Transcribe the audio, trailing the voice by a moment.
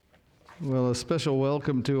Well, a special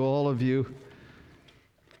welcome to all of you.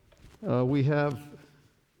 We have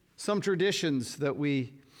some traditions that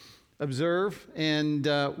we observe, and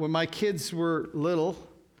when my kids were little,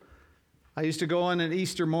 I used to go on an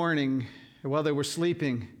Easter morning while they were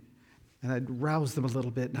sleeping, and I'd rouse them a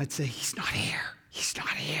little bit, and I'd say, "He's not here. He's not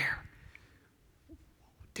here."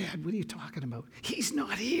 "Dad, what are you talking about?" "He's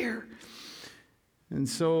not here." And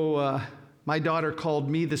so my daughter called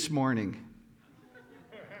me this morning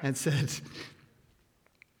and said,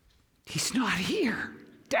 "He's not here.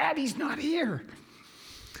 Dad, he's not here."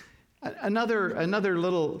 Another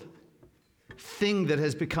little thing that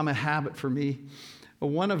has become a habit for me.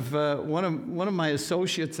 One of my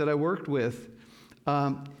associates that I worked with,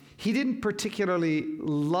 he didn't particularly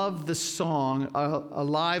love the song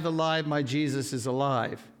 "Alive, Alive, My Jesus is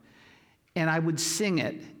Alive," and I would sing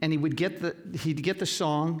it, and he'd get the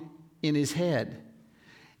song in his head.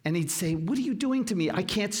 And he'd say, "What are you doing to me? I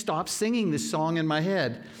can't stop singing this song in my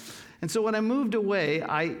head." And so when I moved away,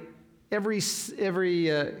 every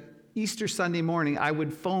Easter Sunday morning, I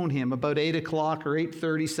would phone him about 8 o'clock or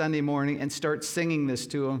 8:30 Sunday morning and start singing this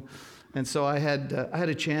to him. And so I had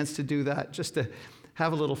a chance to do that, just to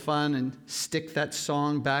have a little fun and stick that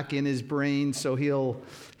song back in his brain so he'll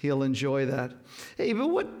enjoy that. Hey, but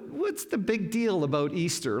what's the big deal about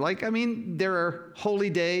Easter? There are holy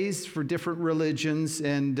days for different religions,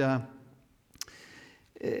 and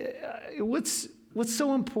what's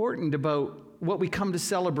so important about what we come to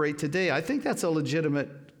celebrate today? I think that's a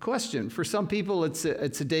legitimate question. For some people, it's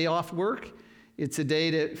a day off work. It's a day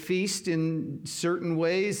to feast in certain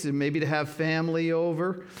ways, and maybe to have family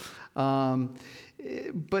over.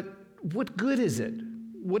 But what good is it?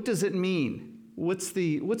 What does it mean? What's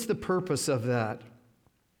the purpose of that?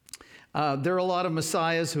 There are a lot of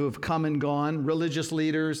messiahs who have come and gone. Religious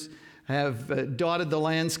leaders have dotted the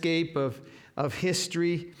landscape of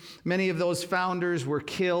history. Many of those founders were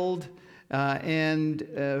killed,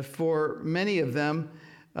 and for many of them,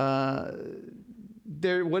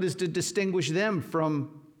 what is to distinguish them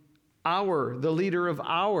from the leader of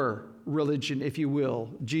our religion, if you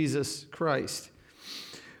will, Jesus Christ?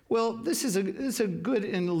 Well, this is a good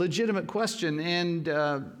and legitimate question, and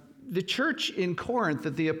the church in Corinth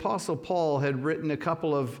that the Apostle Paul had written a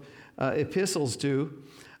couple of epistles to,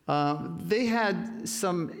 they had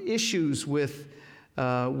some issues with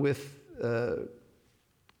the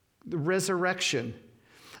resurrection.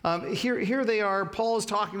 Here they are, Paul is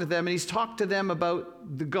talking to them, and he's talked to them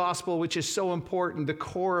about the gospel, which is so important. The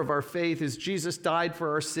core of our faith is Jesus died for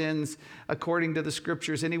our sins according to the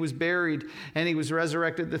scriptures, and he was buried, and he was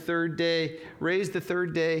resurrected the third day, raised the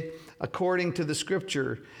third day according to the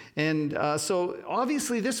scripture. And so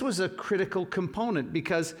obviously this was a critical component,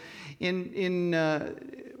 because in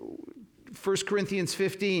 1 Corinthians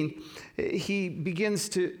 15, he begins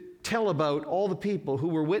to tell about all the people who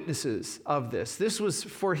were witnesses of this. This was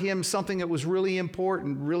for him something that was really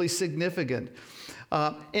important, really significant.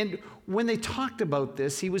 And when they talked about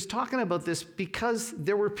this, he was talking about this because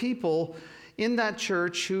there were people in that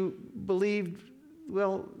church who believed,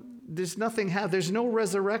 well, there's no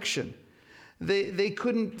resurrection. They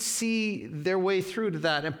couldn't see their way through to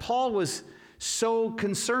that. And Paul was so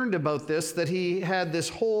concerned about this that he had this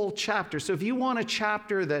whole chapter. So if you want a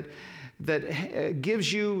chapter that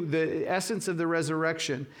gives you the essence of the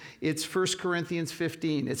resurrection, it's 1 Corinthians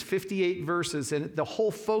 15. It's 58 verses, and the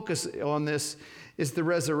whole focus on this is the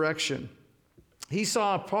resurrection. He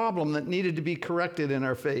saw a problem that needed to be corrected in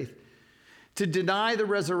our faith. To deny the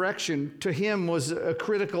resurrection to him was a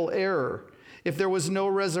critical error. If there was no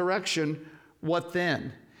resurrection, what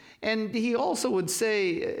then? And he also would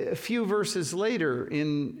say a few verses later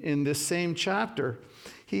in this same chapter,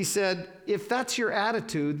 he said, if that's your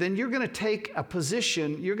attitude, then you're going to take a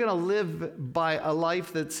position, you're going to live by a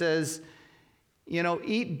life that says,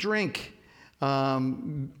 eat, drink,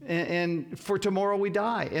 and for tomorrow we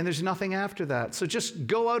die, and there's nothing after that. So just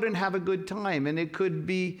go out and have a good time. And it could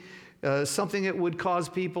be something that would cause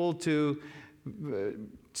people to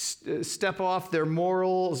step off their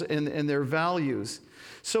morals and their values.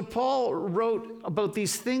 So Paul wrote about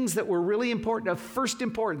these things that were really important, of first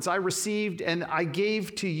importance. I received and I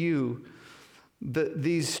gave to you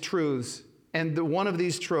these truths. And one of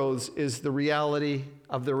these truths is the reality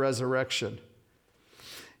of the resurrection.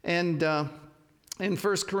 And in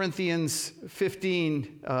 1 Corinthians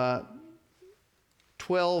 15,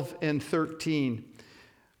 12 and 13,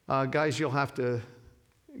 guys, you'll have to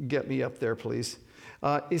get me up there, please.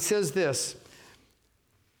 It says this: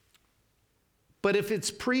 "But if it's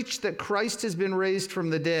preached that Christ has been raised from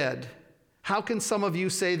the dead, how can some of you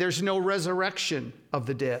say there's no resurrection of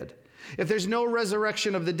the dead? If there's no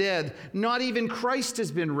resurrection of the dead, not even Christ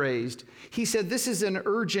has been raised. He said this is an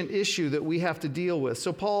urgent issue that we have to deal with.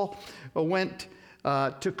 So Paul went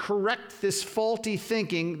to correct this faulty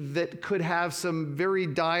thinking that could have some very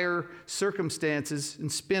dire circumstances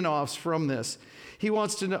and spin-offs from this. He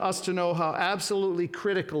wants us to know how absolutely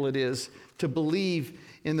critical it is to believe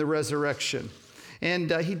in the resurrection.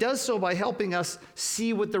 And he does so by helping us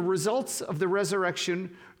see what the results of the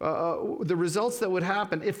resurrection, the results that would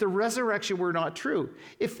happen if the resurrection were not true.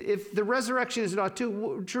 If the resurrection is not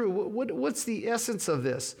true, what's the essence of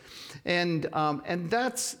this? And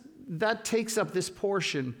that takes up this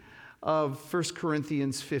portion of 1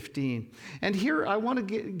 Corinthians 15. And here I want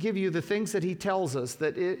to give you the things that he tells us,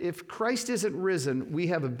 that if Christ isn't risen, we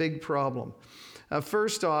have a big problem.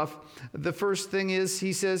 First off, the first thing is,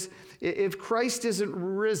 he says, if Christ isn't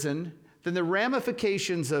risen, then the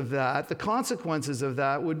ramifications of that, the consequences of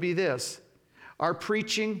that would be this: our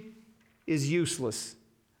preaching is useless.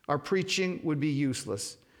 Our preaching would be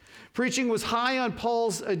useless. Preaching was high on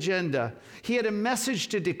Paul's agenda. He had a message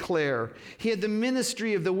to declare. He had the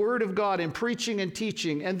ministry of the Word of God in preaching and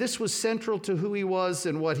teaching, and this was central to who he was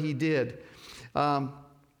and what he did.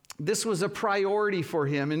 This was a priority for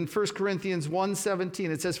him. In 1 Corinthians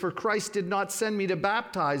 1:17, it says, "For Christ did not send me to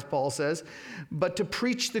baptize," Paul says, "but to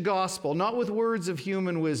preach the gospel, not with words of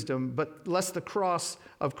human wisdom, but lest the cross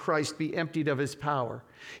of Christ be emptied of his power."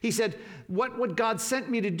 He said, what God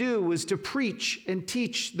sent me to do was to preach and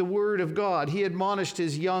teach the word of God. He admonished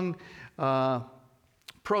his young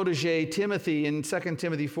protege Timothy in 2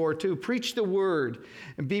 Timothy 4:2, "Preach the word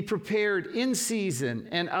and be prepared in season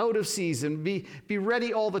and out of season. Be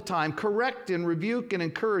ready all the time. Correct and rebuke and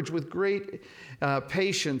encourage with great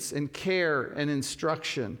patience and care and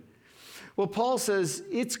instruction." Well, Paul says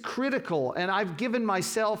it's critical, and I've given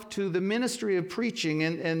myself to the ministry of preaching.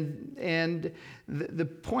 And the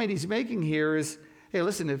point he's making here is, hey,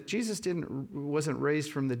 listen, if Jesus wasn't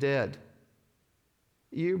raised from the dead,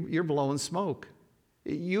 you're blowing smoke.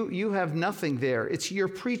 You have nothing there. Your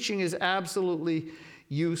preaching is absolutely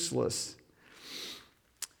useless.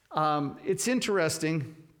 It's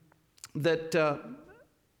interesting that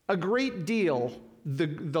a great deal,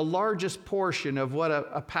 the largest portion of what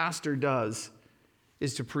a pastor does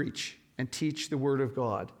is to preach and teach the Word of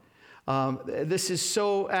God. This is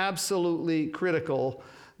so absolutely critical.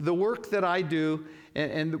 The work that I do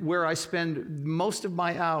and where I spend most of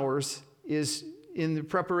my hours is in the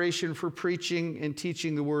preparation for preaching and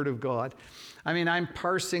teaching the Word of God. I mean, I'm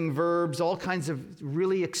parsing verbs, all kinds of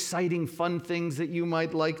really exciting, fun things that you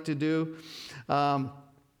might like to do.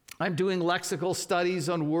 I'm doing lexical studies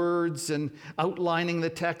on words and outlining the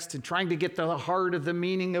text and trying to get to the heart of the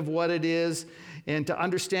meaning of what it is and to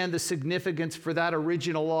understand the significance for that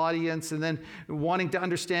original audience, and then wanting to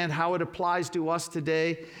understand how it applies to us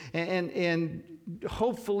today, and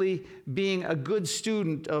hopefully being a good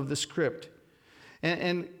student of the script.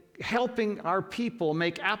 And helping our people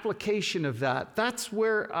make application of that. That's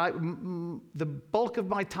where the bulk of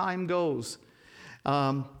my time goes.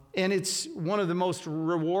 And it's one of the most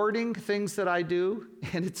rewarding things that I do.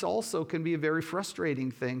 And it's also can be a very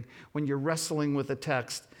frustrating thing when you're wrestling with a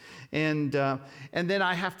text. And then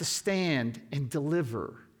I have to stand and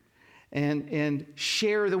deliver and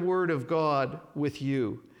share the Word of God with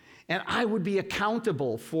you. And I would be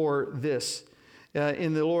accountable for this.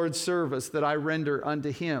 In the Lord's service that I render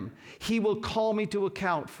unto him. He will call me to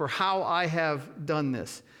account for how I have done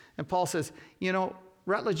this. And Paul says,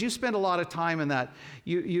 Rutledge, you spend a lot of time in that.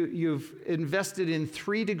 You've invested in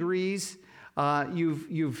 3 degrees.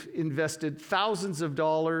 You've invested thousands of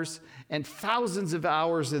dollars and thousands of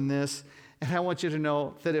hours in this. And I want you to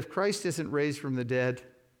know that if Christ isn't raised from the dead,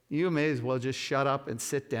 you may as well just shut up and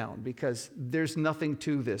sit down, because there's nothing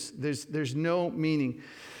to this. There's no meaning.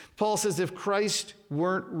 Paul says if Christ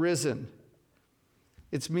weren't risen,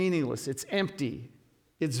 it's meaningless, it's empty,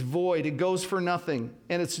 it's void, it goes for nothing,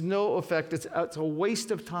 and it's no effect. It's a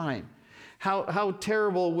waste of time. How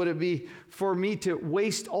terrible would it be for me to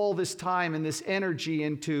waste all this time and this energy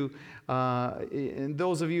into, and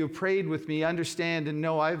those of you who prayed with me understand and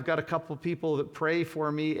know I've got a couple of people that pray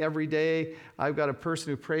for me every day. I've got a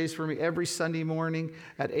person who prays for me every Sunday morning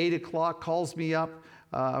at 8 o'clock, calls me up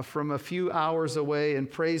from a few hours away and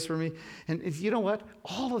prays for me. And you know what?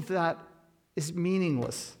 All of that is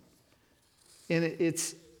meaningless. And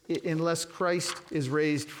it's unless Christ is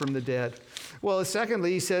raised from the dead. Well,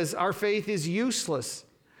 secondly, he says, our faith is useless.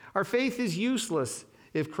 Our faith is useless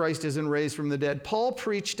if Christ isn't raised from the dead. Paul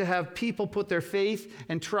preached to have people put their faith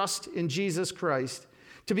and trust in Jesus Christ,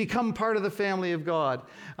 to become part of the family of God,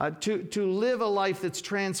 to live a life that's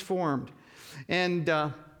transformed. And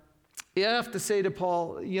You have to say to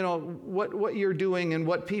Paul, you know, what you're doing and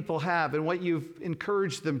what people have and what you've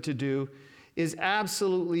encouraged them to do is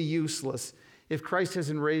absolutely useless if Christ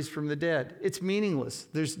hasn't raised from the dead. It's meaningless.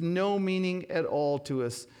 There's no meaning at all to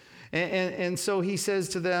us. And so he says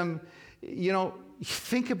to them, you know,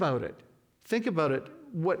 think about it. Think about it,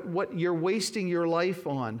 what you're wasting your life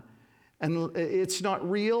on. And it's not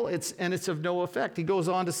real, it's of no effect. He goes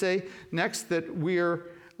on to say next that we're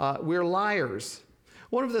liars.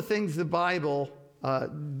 One of the things the Bible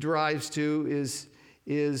drives to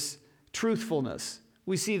is truthfulness.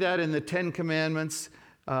 We see that in the Ten Commandments.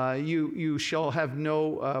 You shall have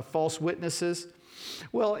no false witnesses.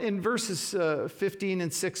 Well, in verses 15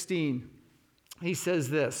 and 16, he says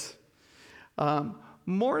this,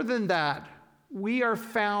 more than that, we are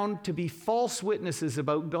found to be false witnesses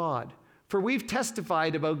about God. For we've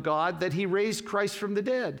testified about God that he raised Christ from the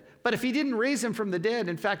dead. But if he didn't raise him from the dead,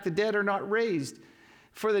 in fact, the dead are not raised.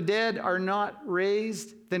 For the dead are not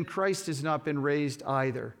raised, then Christ has not been raised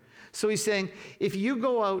either. So he's saying, if you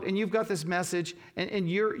go out and you've got this message and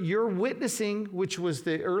you're witnessing, which was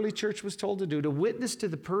the early church was told to do, to witness to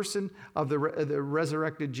the person of the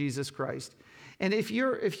resurrected Jesus Christ. And if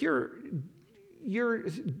you're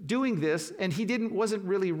doing this and he wasn't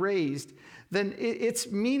really raised, then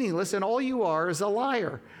it's meaningless, and all you are is a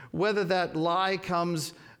liar. Whether that lie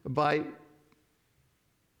comes by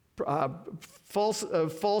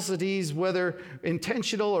falsities, whether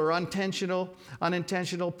intentional or unintentional,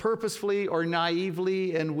 purposefully or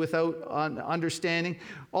naively and without understanding,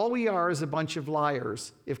 all we are is a bunch of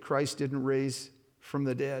liars if Christ didn't raise from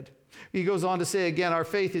the dead. He goes on to say again, our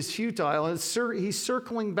faith is futile, and he's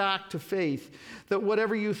circling back to faith, that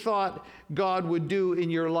whatever you thought God would do in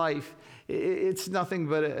your life, it's nothing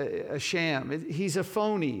but a sham. He's a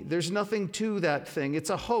phony. There's nothing to that thing. It's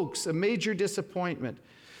a hoax, a major disappointment.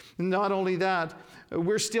 And not only that,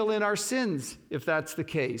 we're still in our sins, if that's the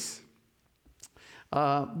case.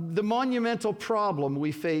 The monumental problem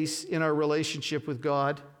we face in our relationship with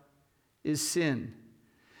God is sin.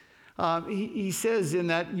 He says in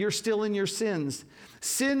that you're still in your sins.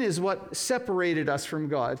 Sin is what separated us from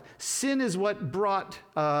God. Sin is what brought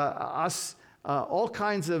us all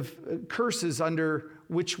kinds of curses under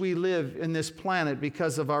which we live in this planet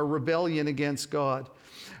because of our rebellion against God.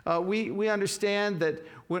 We understand that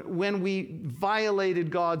when we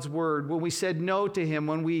violated God's word, when we said no to him,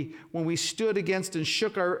 when we stood against and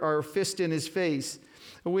shook our fist in his face,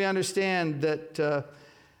 we understand that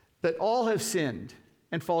all have sinned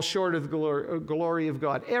and fall short of the glory of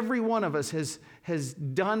God. Every one of us has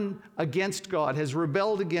done against God, has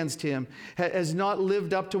rebelled against him, has not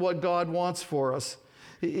lived up to what God wants for us.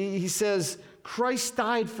 He says, Christ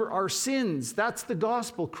died for our sins. That's the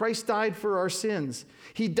gospel. Christ died for our sins.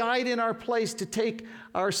 He died in our place to take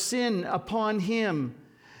our sin upon him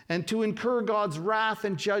and to incur God's wrath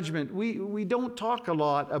and judgment. We don't talk a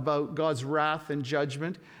lot about God's wrath and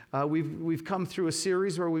judgment. We've come through a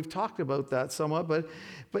series where we've talked about that somewhat,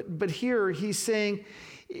 but here he's saying,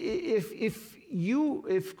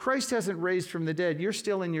 if Christ hasn't raised from the dead, you're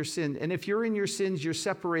still in your sin. And if you're in your sins, you're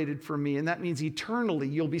separated from me. And that means eternally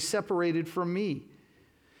you'll be separated from me.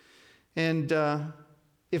 And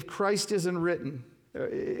if Christ isn't risen,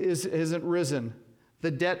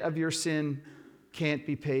 the debt of your sin can't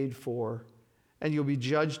be paid for. And you'll be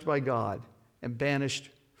judged by God and banished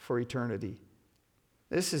for eternity.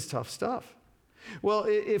 This is tough stuff. Well,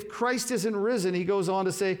 if Christ isn't risen, he goes on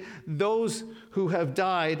to say, those who have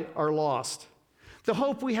died are lost. The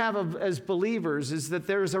hope we have as believers is that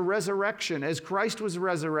there's a resurrection. As Christ was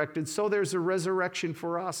resurrected, so there's a resurrection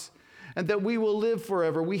for us, and that we will live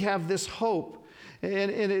forever. We have this hope,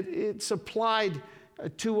 and it's applied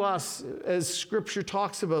to us as Scripture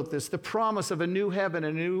talks about this, the promise of a new heaven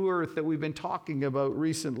and a new earth that we've been talking about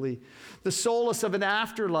recently, the solace of an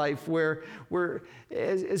afterlife where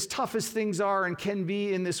as tough as things are and can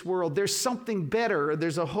be in this world, there's something better.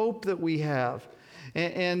 There's a hope that we have,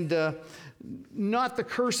 and not the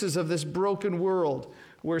curses of this broken world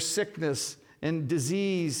where sickness and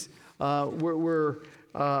disease were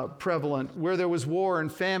prevalent, where there was war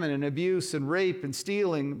and famine and abuse and rape and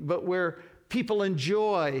stealing, but where people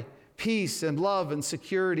enjoy peace and love and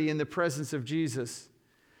security in the presence of Jesus.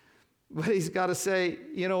 But he's got to say,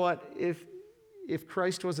 you know what? If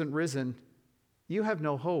Christ wasn't risen, you have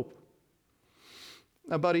no hope.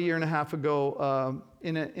 About a year and a half ago,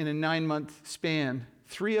 in a 9-month span,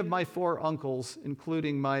 3 of my 4 uncles,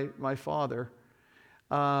 including my father,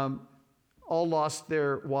 all lost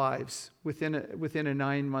their wives within a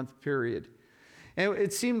 9-month period. And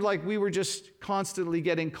it seemed like we were just constantly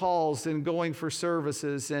getting calls and going for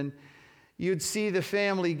services. And, you'd see the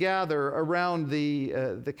family gather around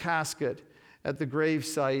the casket at the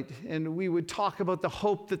gravesite, and we would talk about the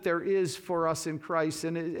hope that there is for us in Christ,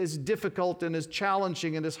 and as difficult and as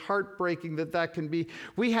challenging and as heartbreaking that can be.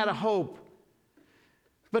 We had a hope.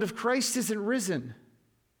 But if Christ isn't risen,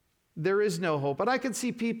 there is no hope. And I can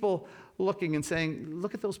see people looking and saying,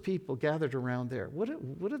 look at those people gathered around there. What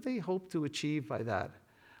do they hope to achieve by that?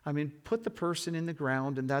 I mean, put the person in the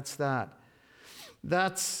ground and that's that.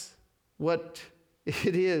 That's what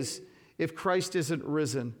it is if Christ isn't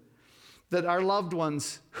risen. That our loved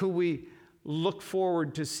ones who we look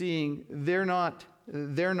forward to seeing, they're not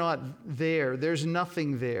there. There's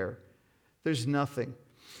nothing there. There's nothing.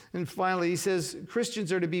 And finally, he says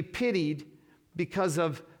Christians are to be pitied because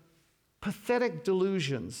of pathetic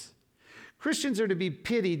delusions. Christians are to be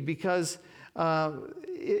pitied because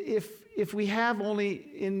if we have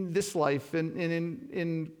only in this life, and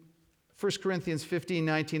in 1 Corinthians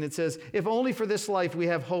 15:19, it says, if only for this life we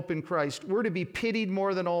have hope in Christ, we're to be pitied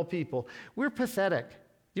more than all people. We're pathetic.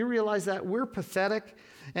 Do you realize that? We're pathetic,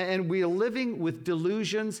 and we're living with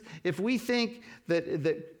delusions. If we think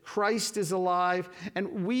that Christ is alive,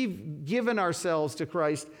 and we've given ourselves to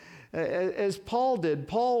Christ, as Paul did.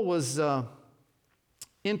 Paul was,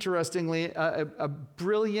 interestingly, a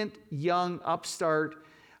brilliant young upstart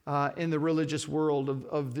in the religious world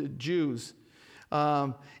of the Jews.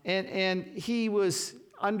 And he was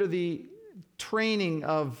under the training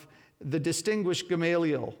of the distinguished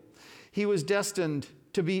Gamaliel. He was destined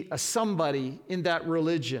to be a somebody in that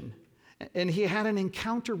religion. And he had an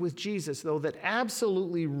encounter with Jesus, though, that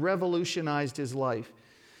absolutely revolutionized his life.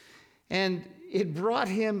 And it brought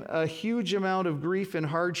him a huge amount of grief and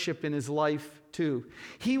hardship in his life, too.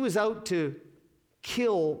 He was out to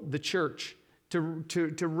kill the church,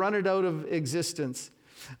 to run it out of existence.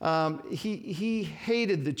 He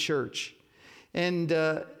hated the church.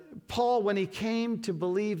 And Paul, when he came to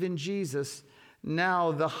believe in Jesus,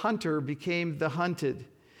 now the hunter became the hunted.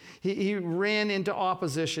 He ran into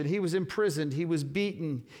opposition. He was imprisoned. He was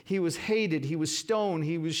beaten. He was hated. He was stoned.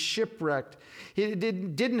 He was shipwrecked. It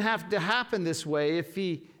didn't have to happen this way if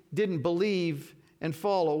he didn't believe and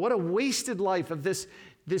follow. What a wasted life of this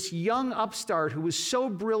young upstart who was so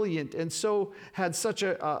brilliant and so had such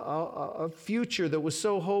a future that was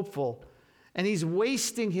so hopeful. And he's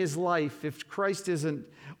wasting his life if Christ isn't,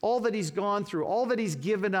 all that he's gone through, all that he's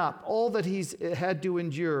given up, all that he's had to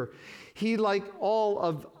endure. He, like all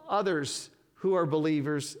of others who are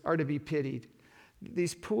believers, are to be pitied.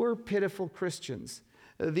 These poor, pitiful Christians,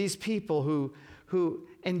 these people who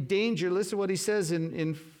endanger, listen to what he says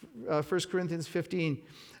in 1 Corinthians 15,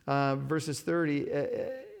 verses 30.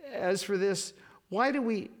 As for this, why do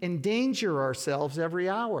we endanger ourselves every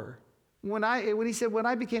hour? When he said, when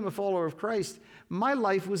I became a follower of Christ, my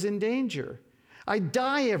life was in danger. I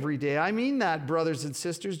die every day. I mean that, brothers and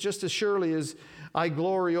sisters, just as surely as I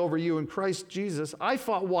glory over you in Christ Jesus. I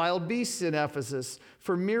fought wild beasts in Ephesus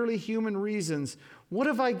for merely human reasons. What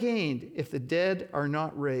have I gained if the dead are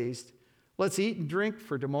not raised? Let's eat and drink,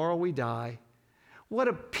 for tomorrow we die. What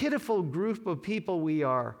a pitiful group of people we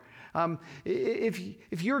are.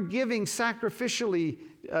 If you're giving sacrificially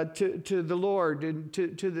to the Lord and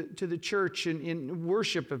to the church in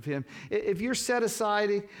worship of Him, if you're set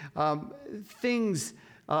aside things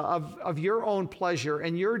of your own pleasure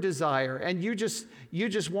and your desire, and you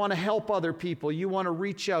just want to help other people, you want to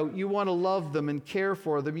reach out, you want to love them and care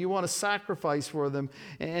for them, you want to sacrifice for them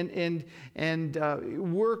and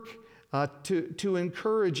work to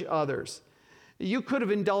encourage others. You could have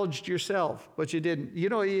indulged yourself, but you didn't. You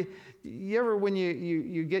know, you ever, when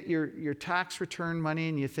you get your tax return money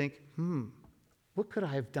and you think, what could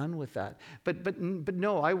I have done with that? But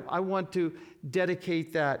no, I want to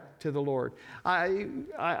dedicate that to the Lord.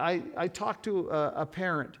 I talked to a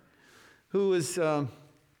parent who was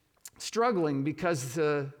struggling because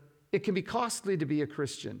it can be costly to be a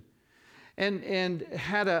Christian, and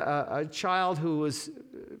had a child who was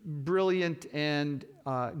brilliant and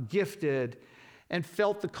gifted, and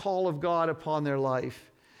felt the call of God upon their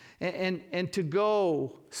life. And to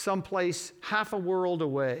go someplace half a world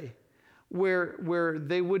away where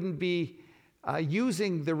they wouldn't be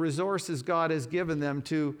using the resources God has given them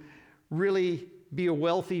to really be a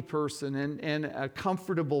wealthy person and a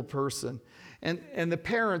comfortable person. And the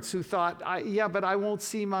parents who thought, but I won't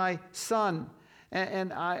see my son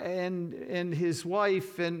and his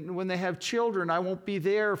wife, and when they have children, I won't be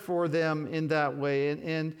there for them in that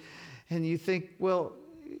way. And you think, well,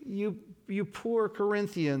 you poor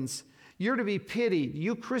Corinthians, you're to be pitied.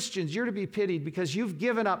 You Christians, you're to be pitied because you've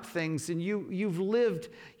given up things and you've lived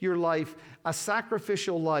your life, a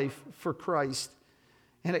sacrificial life for Christ.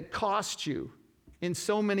 And it cost you. in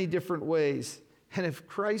so many different ways. And if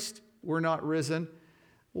Christ were not risen,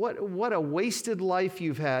 what a wasted life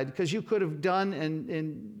you've had, because you could have done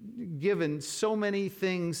and given so many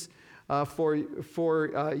things for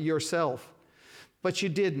yourself, but you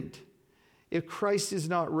didn't. If Christ is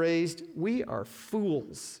not raised, we are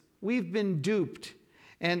fools. We've been duped,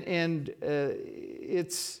 and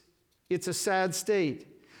it's a sad state.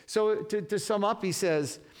 So to sum up, he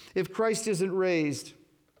says, if Christ isn't raised,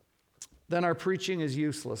 then our preaching is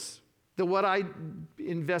useless. That what I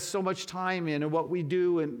invest so much time in and what we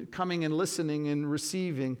do and coming and listening and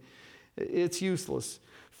receiving, it's useless.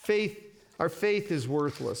 Our faith is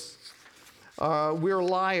worthless. We're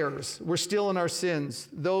liars. We're still in our sins.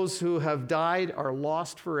 Those who have died are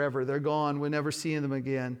lost forever. They're gone. We're never seeing them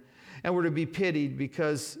again. And we're to be pitied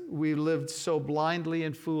because we lived so blindly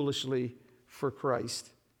and foolishly for Christ.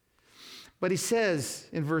 But he says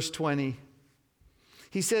in verse 20,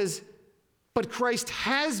 he says, but Christ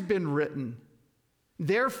has been written.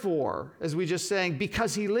 Therefore, as we just sang,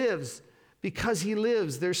 because he lives,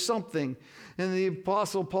 there's something. And the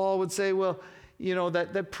Apostle Paul would say, well, you know,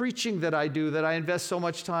 that preaching that I do, that I invest so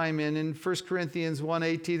much time in 1 Corinthians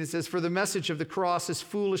 1:18, it says, for the message of the cross is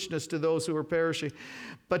foolishness to those who are perishing,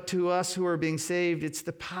 but to us who are being saved, it's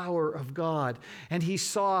the power of God. And he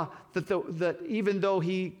saw that even though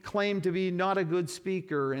he claimed to be not a good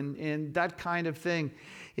speaker and that kind of thing,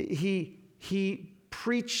 he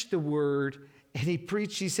preached the word. And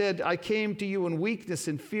he said, I came to you in weakness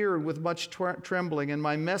and fear and with much trembling. And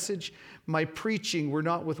my message, my preaching were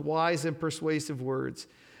not with wise and persuasive words,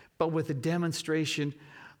 but with a demonstration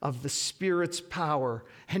of the Spirit's power.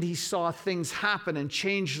 And he saw things happen and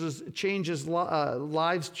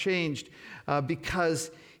lives changed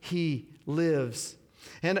because he lives.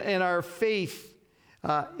 And our faith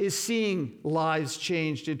is seeing lives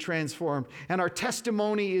changed and transformed. And our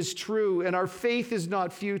testimony is true, and our faith is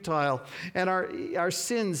not futile, and our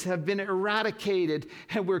sins have been eradicated,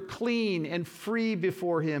 and we're clean and free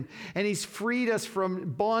before him. And he's freed us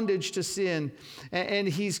from bondage to sin, and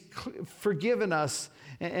he's forgiven us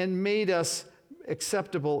and made us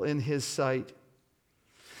acceptable in his sight.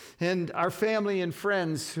 And our family and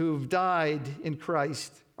friends who've died in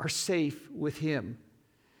Christ are safe with him.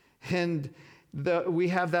 And we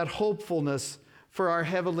have that hopefulness for our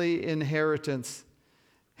heavenly inheritance.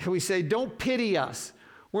 We say, don't pity us.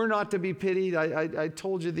 We're not to be pitied. I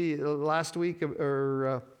told you last week,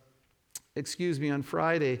 on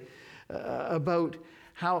Friday, about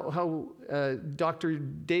how Dr.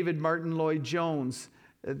 David Martin Lloyd-Jones,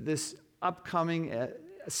 this upcoming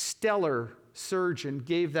stellar surgeon,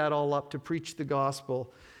 gave that all up to preach the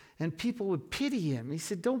gospel. And people would pity him. He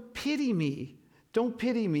said, don't pity me. Don't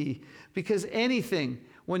pity me, because anything,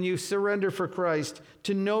 when you surrender for Christ,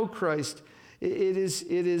 to know Christ, it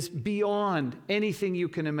is beyond anything you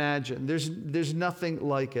can imagine. There's nothing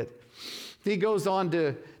like it. He goes on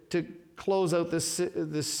to close out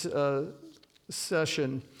this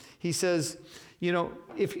session. He says, you know,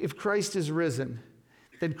 if Christ is risen,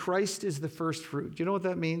 then Christ is the first fruit. Do you know what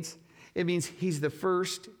that means? It means he's the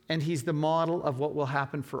first and he's the model of what will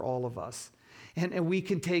happen for all of us. And we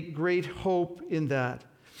can take great hope in that.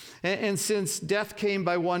 And since death came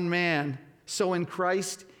by one man, so in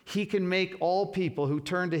Christ, he can make all people who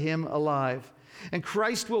turn to him alive. And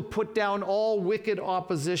Christ will put down all wicked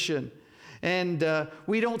opposition. And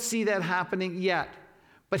we don't see that happening yet.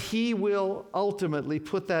 But he will ultimately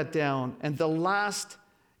put that down. And the last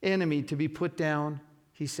enemy to be put down,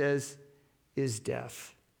 he says, is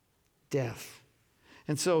death. Death.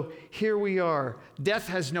 And so here we are. Death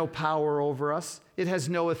has no power over us. It has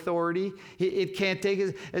no authority. It can't take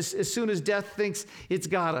us. As soon as death thinks it's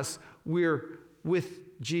got us, we're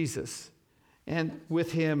with Jesus and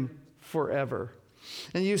with him forever.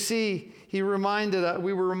 And you see, we were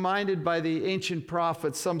reminded by the ancient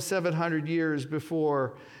prophets some 700 years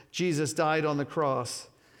before Jesus died on the cross.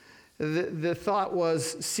 The thought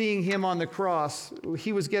was, seeing him on the cross,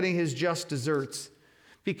 he was getting his just deserts.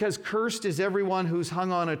 Because cursed is everyone who's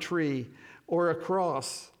hung on a tree or a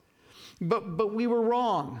cross. But we were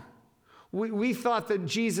wrong. We thought that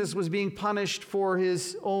Jesus was being punished for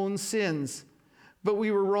his own sins. But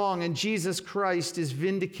we were wrong, and Jesus Christ is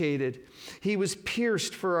vindicated. He was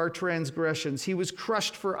pierced for our transgressions. He was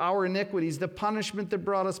crushed for our iniquities. The punishment that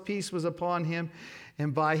brought us peace was upon him,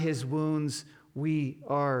 and by his wounds we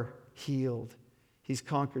are healed. He's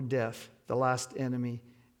conquered death, the last enemy,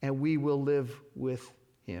 and we will live with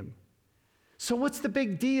him. So what's the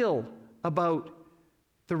big deal about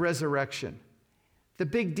the resurrection? The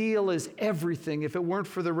big deal is everything. If it weren't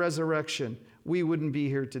for the resurrection, we wouldn't be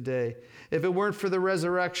here today. If it weren't for the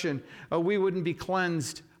resurrection, we wouldn't be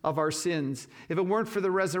cleansed of our sins. If it weren't for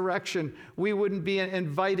the resurrection, we wouldn't be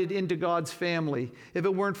invited into God's family. If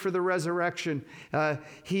it weren't for the resurrection,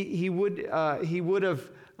 he would have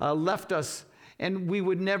left us, and we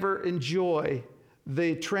would never enjoy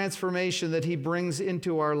the transformation that he brings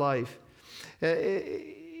into our life.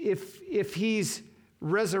 If he's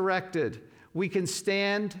resurrected, we can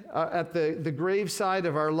stand at the graveside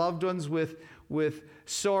of our loved ones with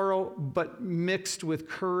sorrow, but mixed with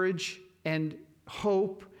courage and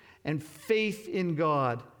hope and faith in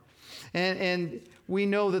God. And we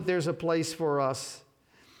know that there's a place for us.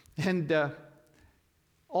 And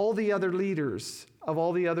all the other leaders of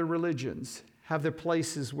all the other religions have their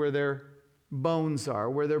places where their bones are,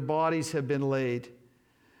 where their bodies have been laid.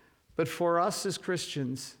 But for us as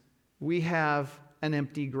Christians, we have an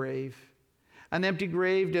empty grave and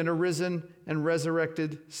a risen and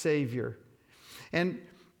resurrected Savior. And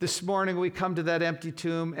this morning we come to that empty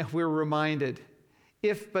tomb and we're reminded,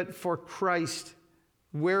 if but for Christ,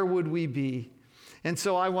 where would we be? And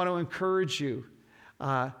so I want to encourage you,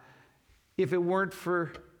 if it weren't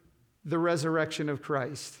for the resurrection of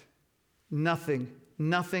Christ, nothing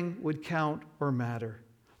would count or matter.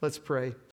 Let's pray.